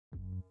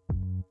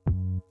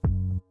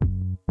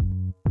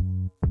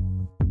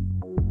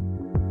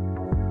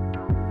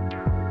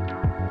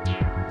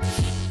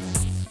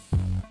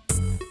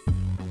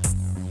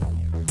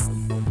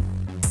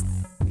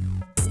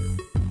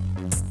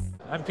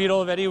I'm Pete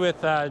Olivetti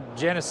with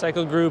Janus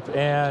Cycle Group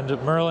and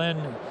Merlin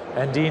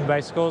and Dean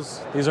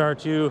Bicycles. These are our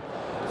two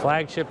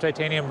flagship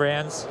titanium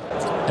brands.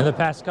 In the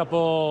past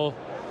couple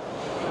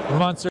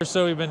months or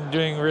so, we've been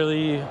doing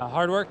really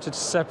hard work to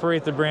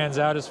separate the brands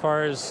out as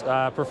far as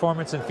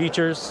performance and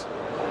features.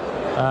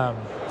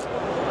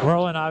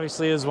 Merlin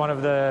obviously is one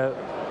of the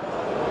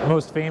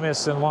most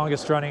famous and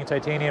longest running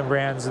titanium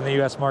brands in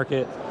the US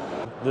market.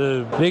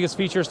 The biggest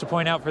features to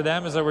point out for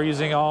them is that we're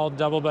using all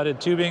double-butted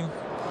tubing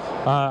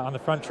on the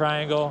front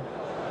triangle,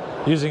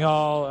 using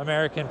all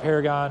American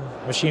Paragon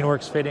Machine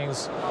Works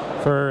fittings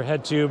for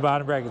head tube,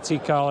 bottom bracket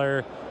seat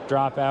collar,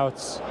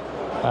 dropouts.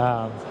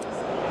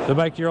 The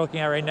bike you're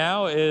looking at right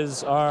now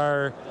is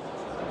our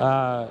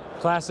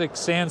classic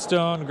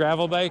sandstone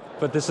gravel bike,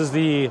 but this is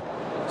the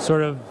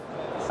sort of,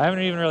 I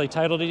haven't even really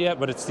titled it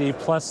yet, but it's the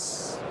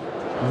plus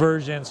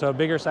version, so a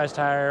bigger size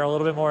tire, a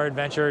little bit more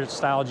adventure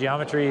style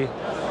geometry,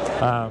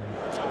 a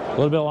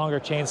little bit longer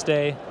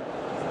chainstay,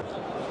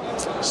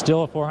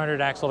 still a 400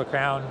 axle to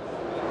crown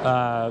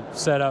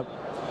setup.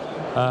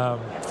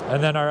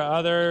 And then our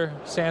other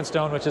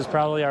sandstone, which is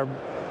probably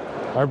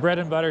our bread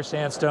and butter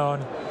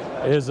sandstone,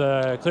 is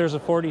clears a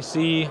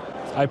 40C.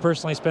 I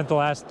personally spent the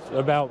last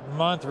about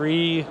month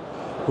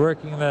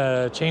reworking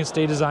the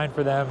chainstay design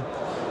for them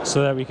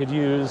so that we could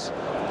use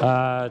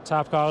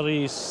top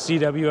quality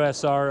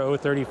CWSR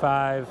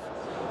 035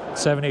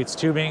 7/8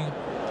 tubing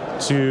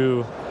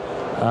to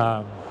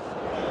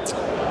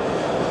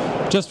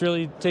just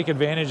really take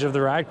advantage of the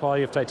ride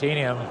quality of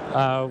titanium.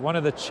 One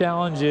of the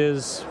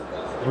challenges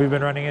we've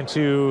been running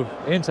into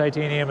in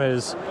titanium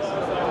is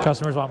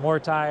customers want more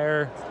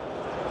tire,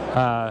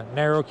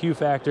 narrow Q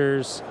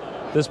factors.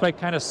 This bike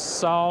kind of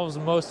solves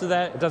most of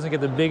that. It doesn't get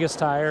the biggest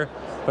tire,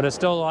 but it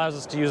still allows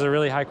us to use a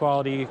really high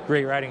quality,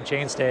 great riding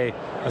chainstay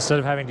instead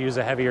of having to use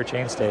a heavier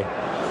chainstay.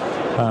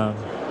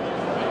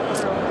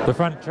 The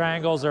front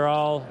triangles are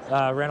all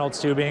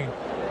Reynolds tubing.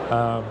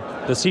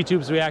 The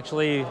C-tubes we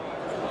actually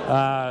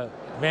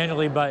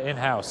manually butt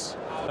in-house.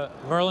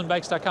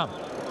 MerlinBikes.com.